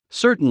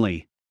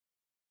Certainly.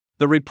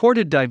 The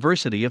reported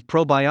diversity of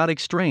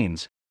probiotic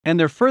strains, and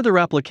their further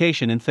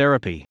application in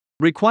therapy,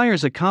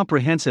 requires a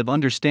comprehensive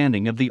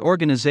understanding of the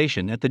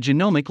organization at the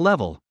genomic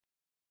level.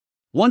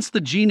 Once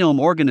the genome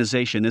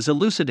organization is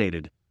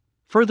elucidated,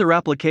 further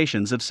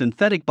applications of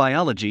synthetic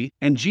biology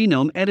and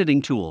genome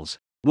editing tools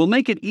will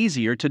make it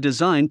easier to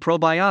design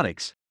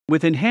probiotics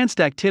with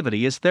enhanced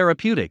activity as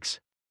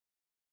therapeutics.